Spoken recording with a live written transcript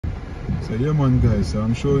So yeah man guys, so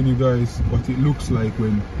I'm showing you guys what it looks like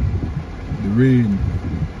when the rain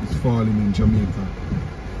is falling in Jamaica.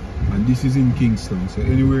 And this is in Kingston. So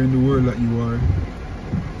anywhere in the world that you are,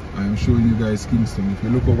 I am showing you guys Kingston. If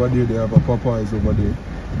you look over there, they have a Popeyes over there.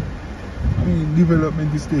 I mean,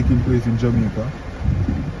 development is taking place in Jamaica.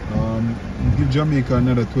 Give Jamaica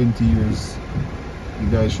another 20 years, you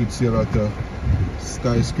guys should see a lot of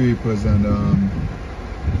skyscrapers and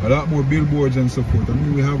a lot more billboards and so forth. I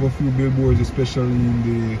mean, we have a few billboards, especially in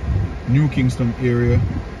the New Kingston area.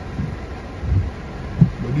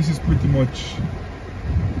 But this is pretty much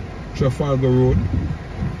Trafalgar Road.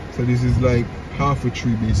 So this is like half a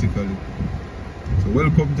tree basically. So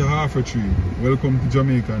welcome to half a tree. Welcome to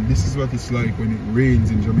Jamaica. And this is what it's like when it rains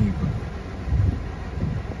in Jamaica.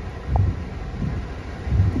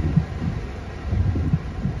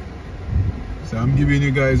 So I'm giving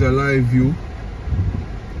you guys a live view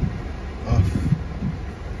of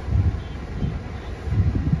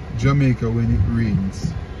Jamaica when it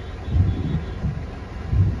rains.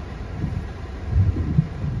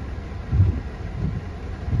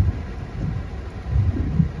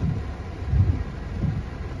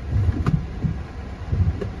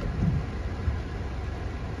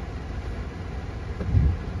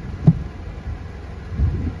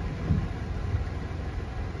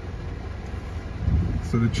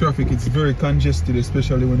 So the traffic, it's very congested,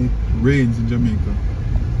 especially when it rains in Jamaica.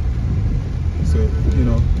 So, you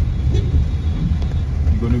know,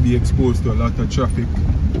 you're going to be exposed to a lot of traffic.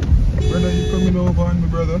 Brother, you coming over on me,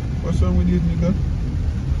 brother? What's wrong with you, nigga?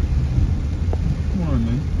 Come on,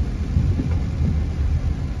 man.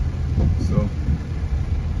 So,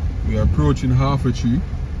 we are approaching half a tree.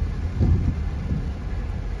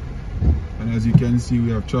 And as you can see,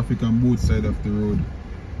 we have traffic on both sides of the road.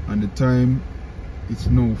 And the time, it's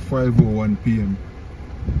now 5:01 p.m.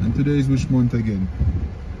 and today is which month again?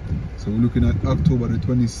 So we're looking at October the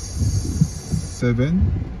 27th,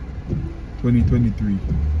 2023.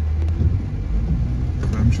 So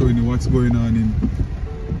I'm showing you what's going on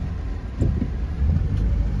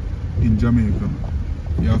in Jamaica.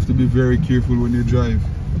 You have to be very careful when you drive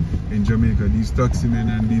in Jamaica. These taximen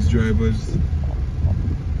and these drivers,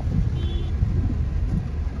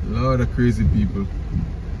 a lot of crazy people.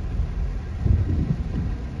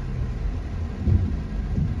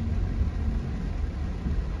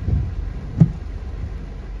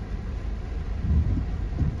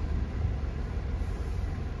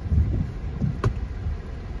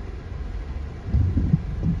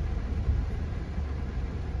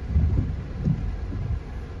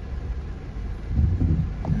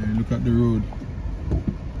 Look at the road.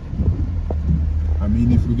 I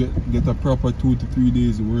mean, if we get a proper 2 to 3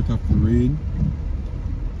 days worth of rain,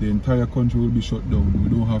 the entire country will be shut down. We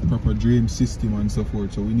don't have proper drain system and so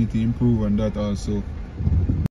forth, so we need to improve on that also.